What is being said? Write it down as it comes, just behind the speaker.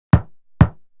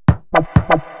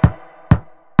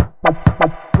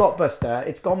Blockbuster,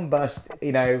 it's gone bust,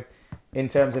 you know, in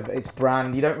terms of its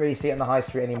brand. You don't really see it on the high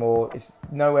street anymore. It's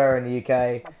nowhere in the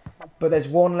UK. But there's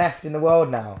one left in the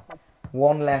world now.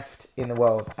 One left in the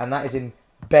world. And that is in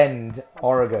Bend,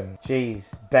 Oregon.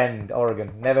 Jeez, Bend,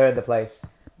 Oregon. Never heard the place.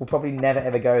 We'll probably never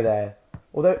ever go there.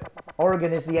 Although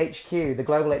Oregon is the HQ, the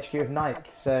global HQ of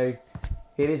Nike. So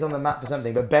it is on the map for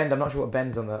something. But Bend, I'm not sure what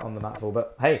Bend's on the map for.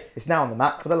 But hey, it's now on the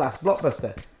map for the last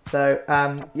Blockbuster. So,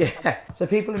 yeah. So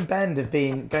people in Bend have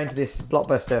been going to this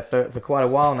Blockbuster for quite a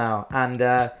while now. And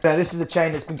this is a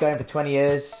chain that's been going for 20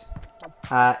 years.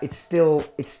 It's still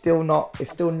not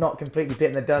completely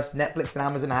bitten the dust. Netflix and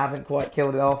Amazon haven't quite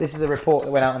killed it off. This is a report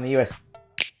that went out in the US.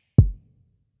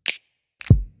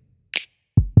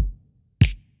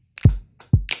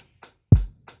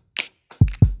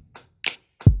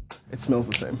 It smells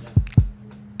the same.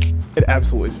 It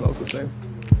absolutely smells the same.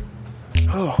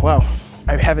 Oh, wow.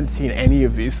 I haven't seen any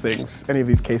of these things, any of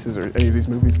these cases or any of these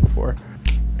movies before.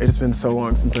 It has been so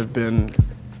long since I've been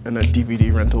in a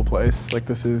DVD rental place like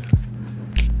this is.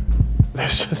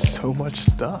 There's just so much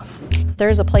stuff.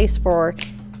 There's a place for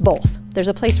both. There's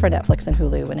a place for Netflix and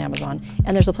Hulu and Amazon,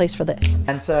 and there's a place for this.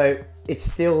 And so it's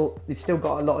still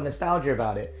got a lot of nostalgia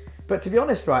about it. But to be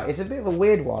honest, right, it's a bit of a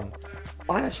weird one.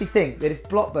 I actually think that if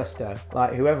Blockbuster,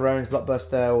 like whoever owns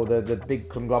Blockbuster or the big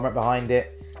conglomerate behind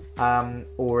it,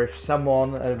 or if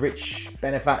someone, a rich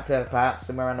benefactor perhaps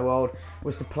somewhere around the world,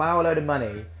 was to plow a load of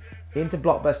money into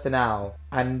Blockbuster now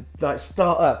and like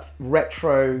start up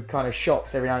retro kind of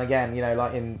shops every now and again, you know,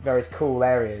 like in various cool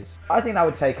areas, I think that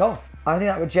would take off. I think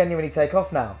that would genuinely take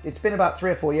off now. It's been about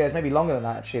 3 or 4 years, maybe longer than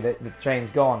that actually, that the chain's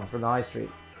gone from the high street.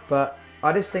 But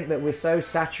I just think that we're so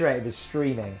saturated with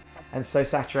streaming and so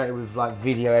saturated with like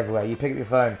video everywhere. You pick up your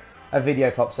phone, a video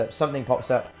pops up, something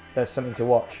pops up, there's something to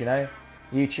watch, you know?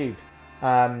 YouTube,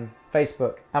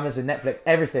 Facebook, Amazon, Netflix,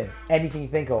 everything, anything you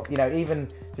think of, you know, even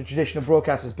the traditional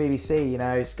broadcasters, BBC, you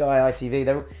know, Sky,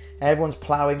 ITV, everyone's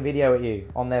ploughing video at you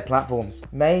on their platforms.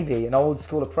 Maybe an old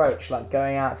school approach, like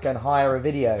going out to go and hire a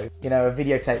video, you know, a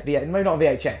videotape, maybe not a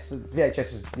VHS. VHS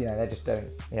is, you know, they just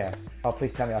don't, yeah. Oh,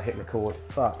 please tell me I hit record,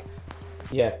 fuck.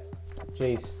 Yeah,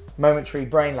 jeez, momentary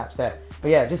brain lapse there.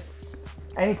 But yeah, just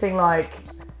anything like,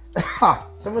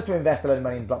 someone was to invest a load of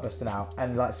money in Blockbuster now,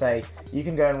 and like say you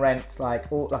can go and rent like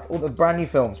all the brand new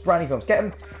films.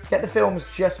 Get the films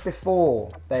just before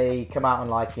they come out on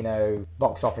like, you know,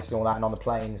 box office and all that, and on the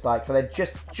planes. Like so they're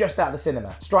just out of the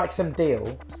cinema. Strike some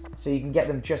deal so you can get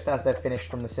them just as they're finished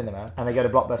from the cinema, and they go to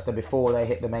Blockbuster before they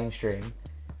hit the mainstream.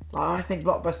 I think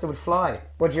Blockbuster would fly.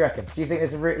 What do you reckon? Do you think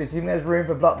there's room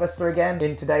for Blockbuster again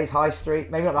in today's high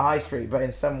street? Maybe not the high street, but in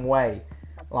some way,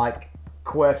 like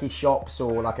quirky shops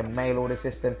or like a mail order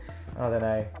system. I don't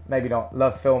know, maybe not.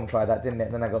 Love Film tried that, didn't it?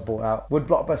 And then they got bought out. Would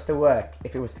Blockbuster work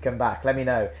if it was to come back? Let me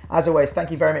know. As always,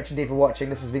 thank you very much indeed for watching.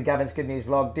 This has been Gavin's Good News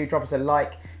Vlog. Do drop us a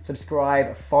like,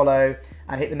 subscribe, follow,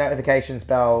 and hit the notifications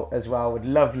bell as well. Would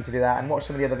love you to do that, and watch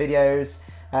some of the other videos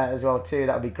as well too.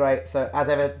 That would be great. So as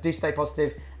ever, do stay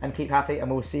positive and keep happy, and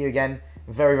we'll see you again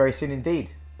very, very soon indeed.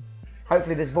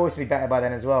 Hopefully this voice will be better by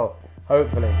then as well.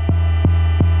 Hopefully.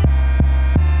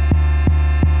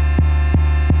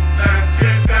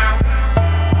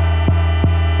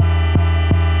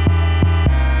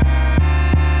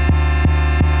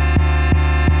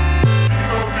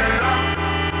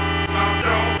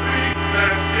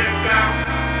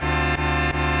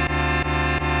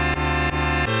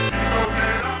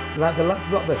 Like the last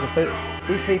Blockbuster, so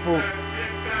these people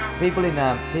in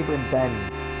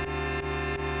Bend.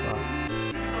 Right.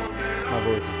 My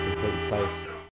voice is completely toast.